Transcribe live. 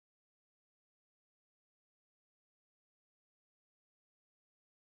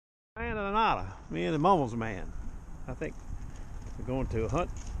Santa Nada, me and the Mumbles man. I think we're going to hunt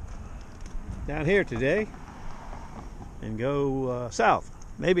down here today and go south,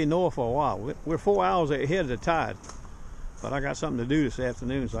 maybe north for a while. We're 4 hours ahead of the tide, but I got something to do this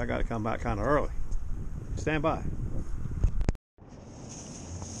afternoon, so I got to come back kind of early. Stand by.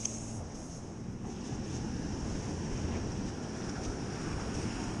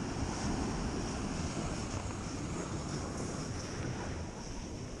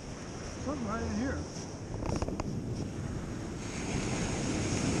 Something right in here.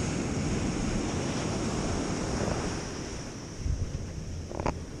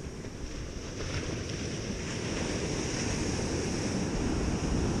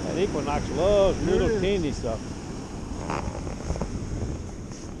 That Equinox loves little teeny stuff.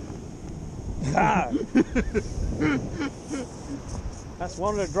 God. That's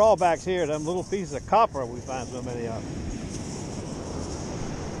one of the drawbacks here, them little pieces of copper we find so many of.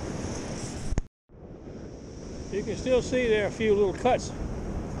 You can still see there are a few little cuts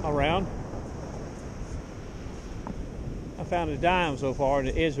around. I found a dime so far in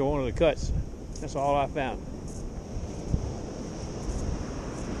the edge of one of the cuts. That's all I found.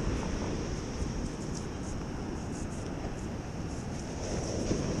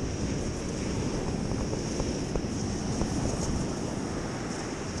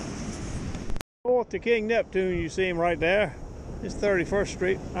 North to King Neptune, you see him right there. It's 31st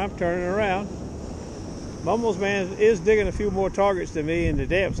Street. I'm turning around. Mumbles man is digging a few more targets than me in the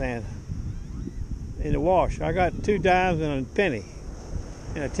damp sand in the wash. I got 2 dimes and a penny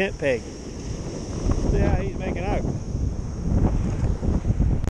and a tent peg. See how he's making out.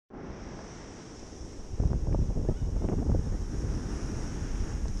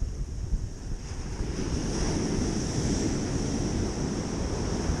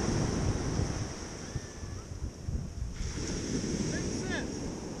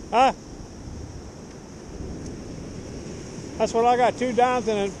 Huh? That's what I got, 2 dimes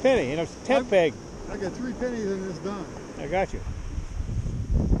and a penny and a tent peg. I got 3 pennies in this dime. I got you.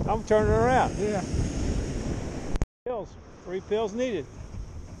 I'm turning around. Yeah. Pills, 3 pills needed.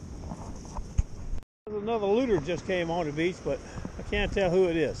 There's another looter just came on the beach, but I can't tell who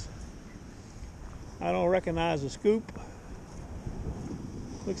it is. I don't recognize the scoop.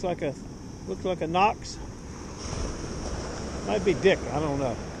 Looks like a Knox. Might be Dick, I don't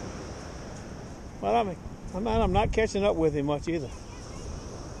know. But I'm not catching up with him much either.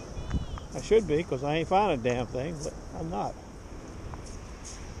 I should be, because I ain't found a damn thing, but I'm not.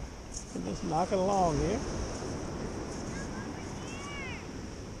 I'm just knocking along here.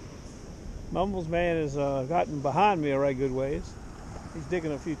 Mumbles man has gotten behind me a right good ways. He's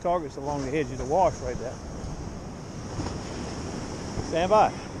digging a few targets along the edge of the wash right there. Stand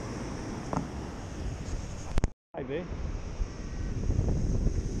by. Hi, B.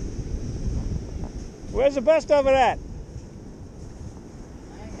 Where's the best of it at? I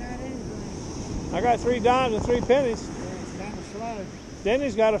ain't got anything. I got 3 dimes and 3 pennies. Yeah, it's kind of slow.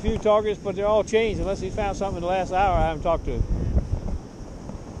 Denny's got a few targets, but they're all changed unless he found something in the last hour I haven't talked to. Oh,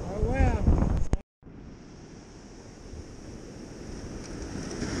 well.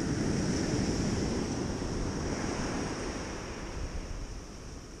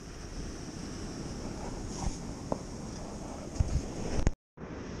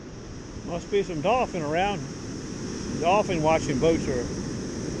 Must be some dolphin around. Dolphin watching boats are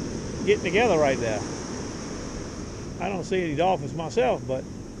getting together right there. I don't see any dolphins myself, but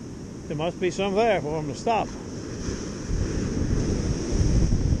there must be some there for them to stop.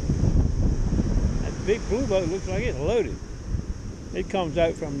 That big blue boat looks like it's loaded. It comes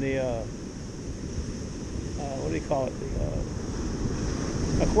out from the, what do you call it,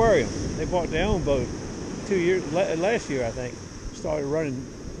 the aquarium. They bought their own boat last year, I think. Started running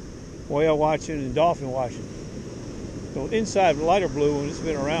whale watching and dolphin watching. So inside lighter blue one, it's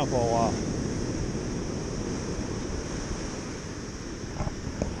been around for a while.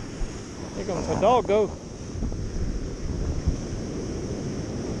 Here comes a doggo.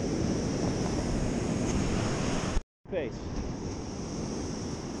 Face.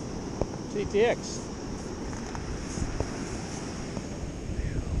 CTX.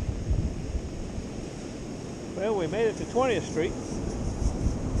 Well, we made it to 20th Street.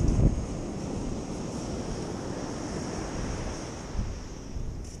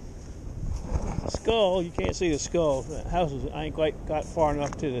 Skull, you can't see the skull. The houses ain't quite got far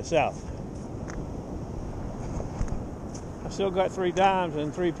enough to the south. I still got 3 dimes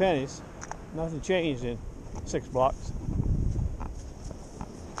and 3 pennies. Nothing changed in 6 blocks.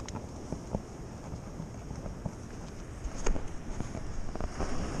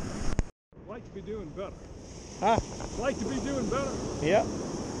 I'd like to be doing better. Huh? Like to be doing better. Yep.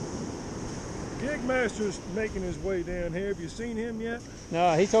 Gigmaster's making his way down here. Have you seen him yet?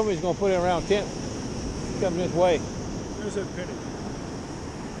 No, he told me he's going to put it around 10th. He's coming this way. There's that penny.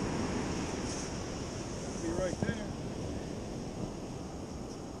 Be right there.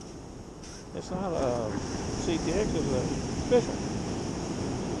 It's not a CTX, it's a official.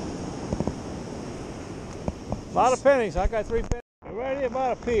 A lot of pennies. I got 3 pennies. We're right here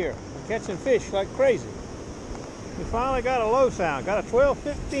by the pier. We're catching fish like crazy. We finally got a low sound. Got a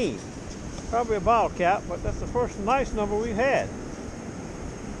 12-15. Probably a bottle cap, but that's the first nice number we've had.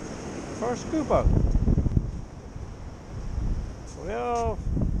 First scoopo. Well,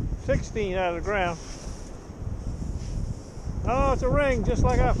 16 out of the ground. Oh, it's a ring, just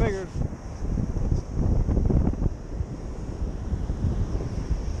like I figured.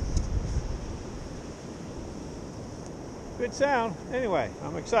 Good sound. Anyway,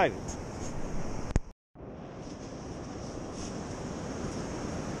 I'm excited.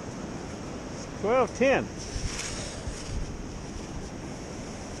 $12.10.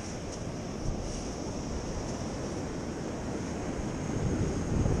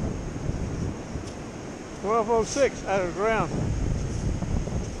 $12.06 out of the ground.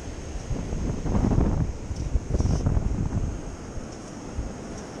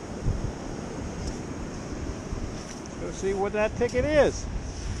 Let's see what that ticket is.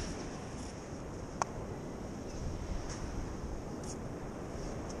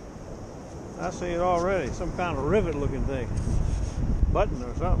 I see it already. Some kind of rivet looking thing. Button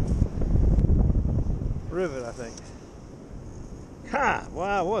or something. Rivet, I think. Ha! Well,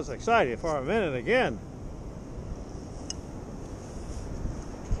 I was excited for a minute again.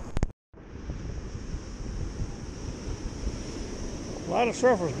 A lot of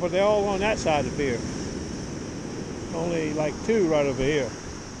surfers, but they're all on that side of the pier. Only like 2 right over here.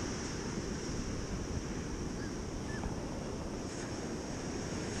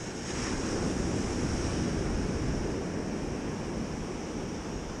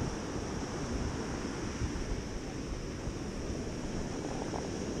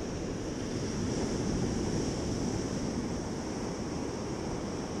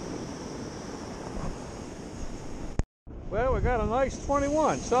 Well, we got a nice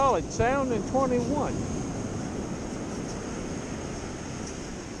 21, solid sound in 21.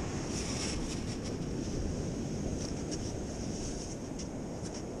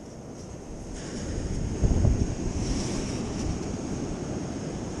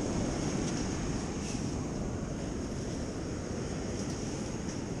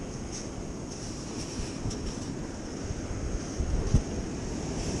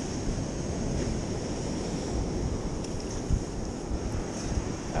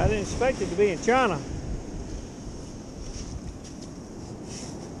 I didn't expect it to be in China.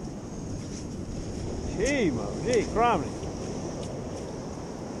 Gee, criminy.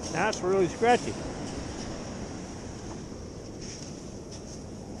 That's really scratchy.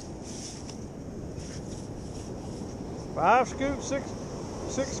 Five scoop, six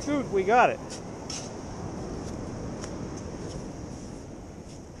scoop, we got it.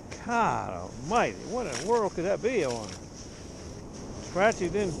 God almighty, what in the world could that be on? Scratchy,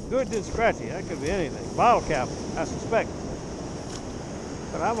 then good, then scratchy. That could be anything. Bottle cap, I suspect.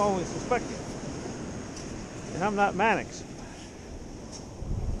 But I'm only suspecting. And I'm not Mannix.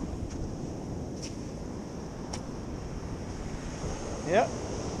 Yep,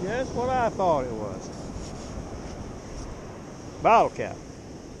 that's what I thought it was. Bottle cap.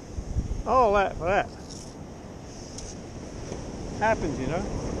 All that for that. Happens, you know.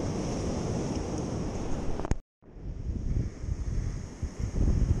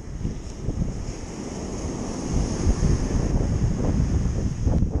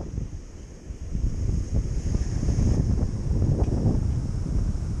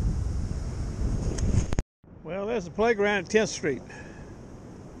 Well, there's the playground at 10th Street.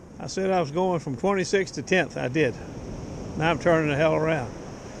 I said I was going from 26th to 10th. I did. Now I'm turning the hell around.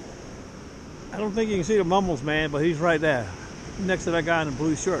 I don't think you can see the Mumbles man, but he's right there, next to that guy in the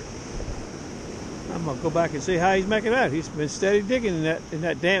blue shirt. I'm gonna go back and see how he's making out. He's been steady digging in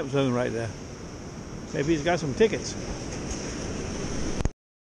that damp zone right there. Maybe he's got some tickets.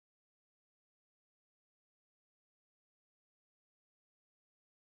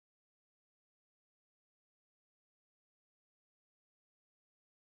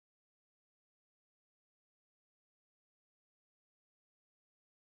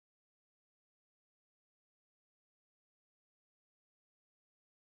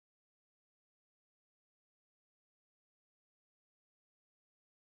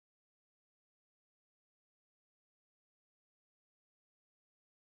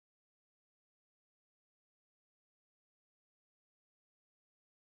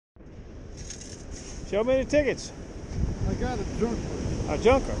 Show me the tickets. I got a junker. A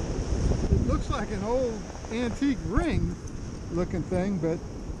junker. It looks like an old antique ring looking thing, but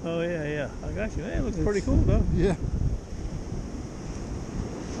Oh yeah, yeah. I got you. Hey, it looks pretty cool though. yeah.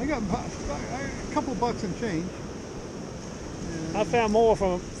 I got a couple bucks and change. And I found more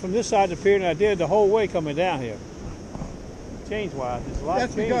from this side of the pier than I did the whole way coming down here. Change wise, it's a lot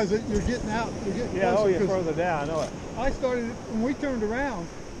that's of change. because you're getting out. You're getting Yeah, closer, oh, you're 'cause further down. I know it. I started when we turned around.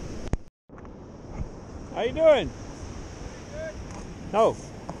 How you doing? No.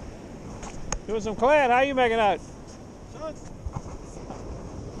 Doing some clad. How you making out? Son,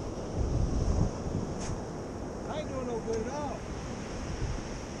 I ain't doing no good at all.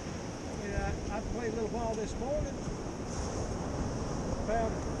 I mean, I played a little ball this morning.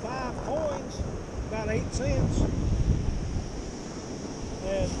 Found 5 coins, about 8 cents.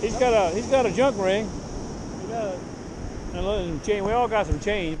 And He's got a junk ring. he does. And look, some change. We all got some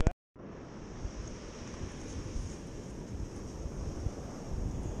change.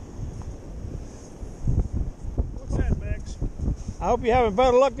 What's that, Max? I hope you're having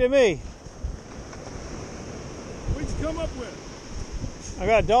better luck than me. What'd you come up with? I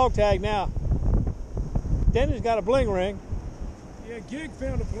got a dog tag now. Denny's got a bling ring. Yeah, Gig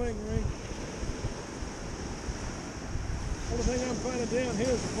found a bling ring. Only thing I'm finding down here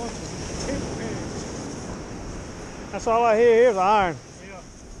is a bunch of tip pegs. That's all I hear here is iron. Yeah.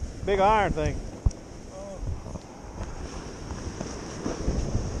 Big iron thing.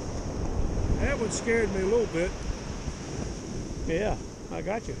 That one scared me a little bit. Yeah, I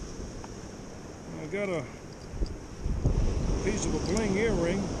got you. I got a piece of a bling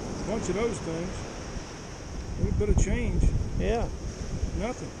earring, a bunch of those things. A little bit of change. Yeah,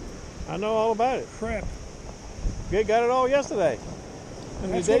 Nothing. I know all about it. Crap. Gig got it all yesterday.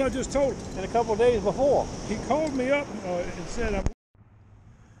 And That's the what day- I just told him. and a couple of days before. He called me up and said, I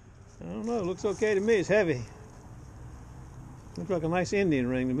don't know. It looks okay to me. It's heavy. Looks like a nice Indian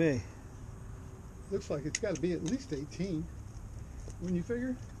ring to me. Looks like it's got to be at least 18. When you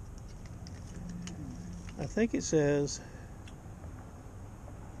figure? I think it says.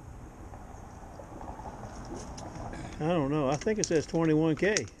 I don't know. I think it says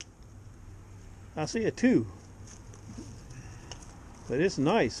 21K. I see a 2. But it's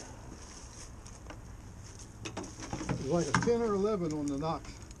nice. It's like a 10 or 11 on the notch.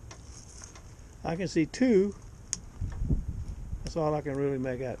 I can see 2. That's all I can really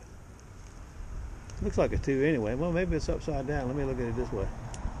make out. Looks like a 2 anyway. Well, maybe it's upside down. Let me look at it this way.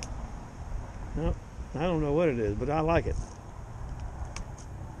 No, I don't know what it is, but I like it.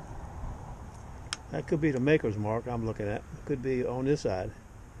 That could be the maker's mark I'm looking at. It could be on this side.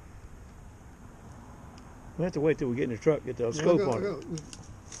 We have to wait till we get in the truck, get the scope on it.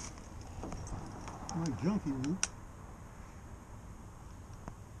 My junkie route.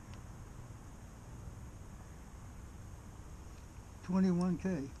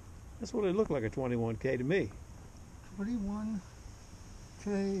 $21K. That's what it looked like, a 21K to me. 21K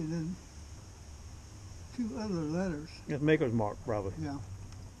and then 2 other letters. That's maker's mark, probably. Yeah.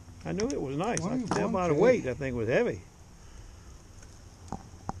 I knew it was nice. I could tell 21K. by the weight that thing was heavy.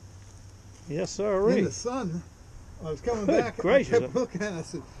 Yes, sir. In the sun, I was coming back and I Gracious. kept looking at it. I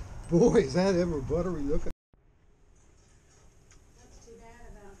said, boy, is that ever buttery looking. That's too bad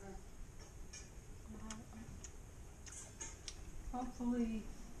about her. Hopefully,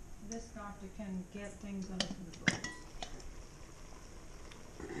 this doctor can get things under control.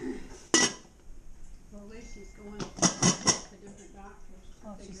 Well, at least she's going to different doctors to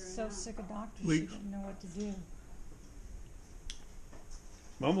Oh, figure she's it so out. sick of doctors, she Leaks. didn't know what to do.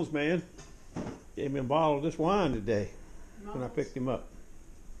 Mumbles man gave me a bottle of this wine today when I picked him up.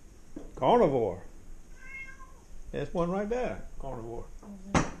 Carnivore. That's one right there. Carnivore.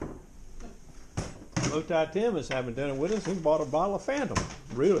 Low Tide Tim is having dinner with us. He bought a bottle of Phantom.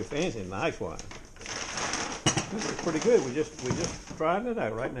 Really fancy, nice wine. This is pretty good. We just tried it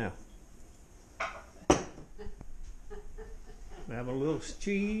out right now. Have a little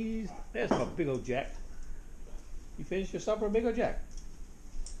cheese. That's my big old Jack. You finished your supper, big old Jack?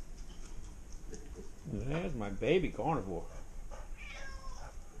 There's my baby carnivore.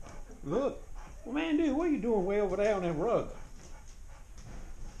 Look. Well, man, dude, what are you doing way over there on that rug?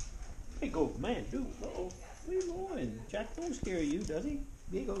 Big old man, dude. Uh-oh. Where you going? Jack don't scare you, does he?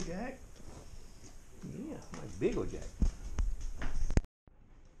 Big old Jack. Yeah, my big old Jack.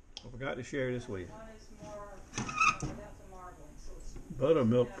 I forgot to share this with you. One is more, that's a marbling, so it's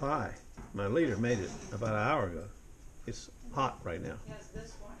Buttermilk pie. My leader made it about an hour ago. It's hot right now. He has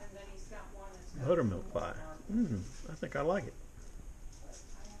this one, and then he's got one that's got Buttermilk some more pie. marble. I think I like it. But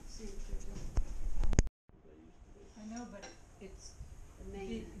I don't see what you're doing. I know, but it's The the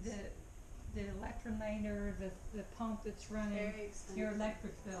maintenance. the electron alternator, the pump that's running Very expensive. your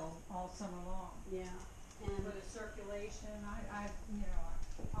electric bill all summer long. Yeah. For And the circulation, I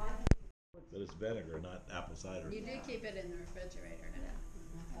But it's vinegar, not apple cider. you do keep it in the refrigerator now.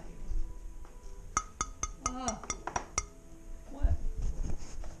 oh, what?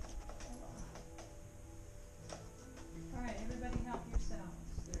 All right, everybody help yourselves.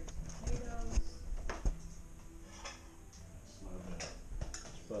 There's potatoes.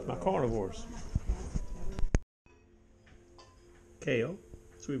 My carnivores. Kale,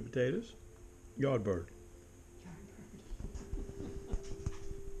 sweet potatoes, yardbird.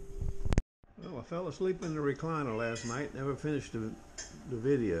 Well, I fell asleep in the recliner last night. Never finished the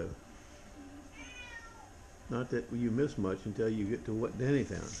video. Not that you miss much until you get to what Denny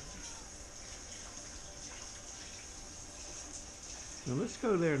found. Now let's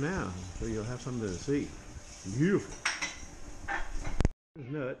go there now, so you'll have something to see. Beautiful. There's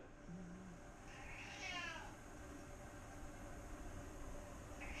Nut.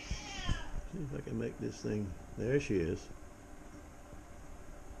 See if I can make this thing. There she is.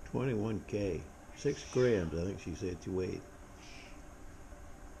 21K. 6 grams, I think she said she weighed.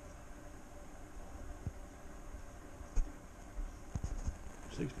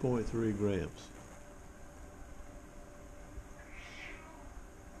 .3 grams.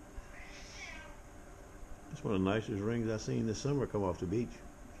 It's one of the nicest rings I've seen this summer come off the beach.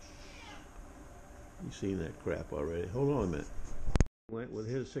 You've seen that crap already. Hold on a minute. Went with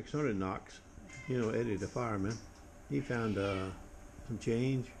his 600 Knox. You know, Eddie the fireman. He found some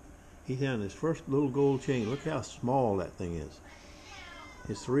change. He found his first little gold chain. Look how small that thing is.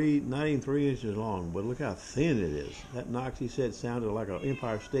 It's not even 3 inches long, but look how thin it is. That Knox, he said, sounded like an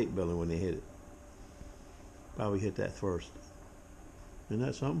Empire State Building when they hit it. Probably hit that first. Isn't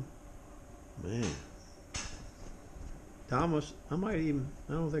that something? Man. Thomas, I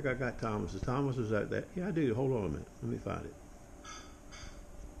don't think I got Thomas. Thomas is out there. Yeah, I do. Hold on a minute. Let me find it.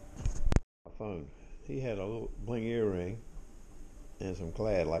 My phone. He had a little bling earring and some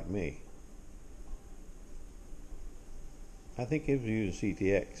clad like me. I think he was using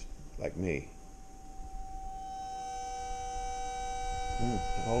CTX like me.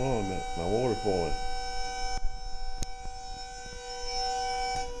 Hold on a minute. My water's boiling.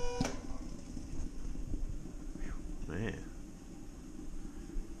 Man.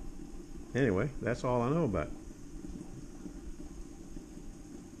 Anyway, that's all I know about it.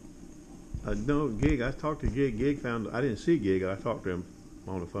 No, Gig, I talked to Gig. Gig found, I didn't see Gig, I talked to him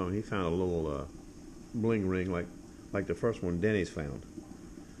on the phone. He found a little bling ring like the first one Denny's found.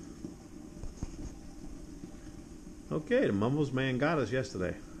 Okay, the Mumbles Man got us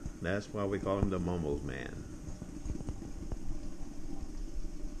yesterday. That's why we call him the Mumbles Man.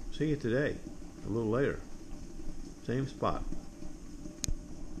 See you today, a little later. Same spot.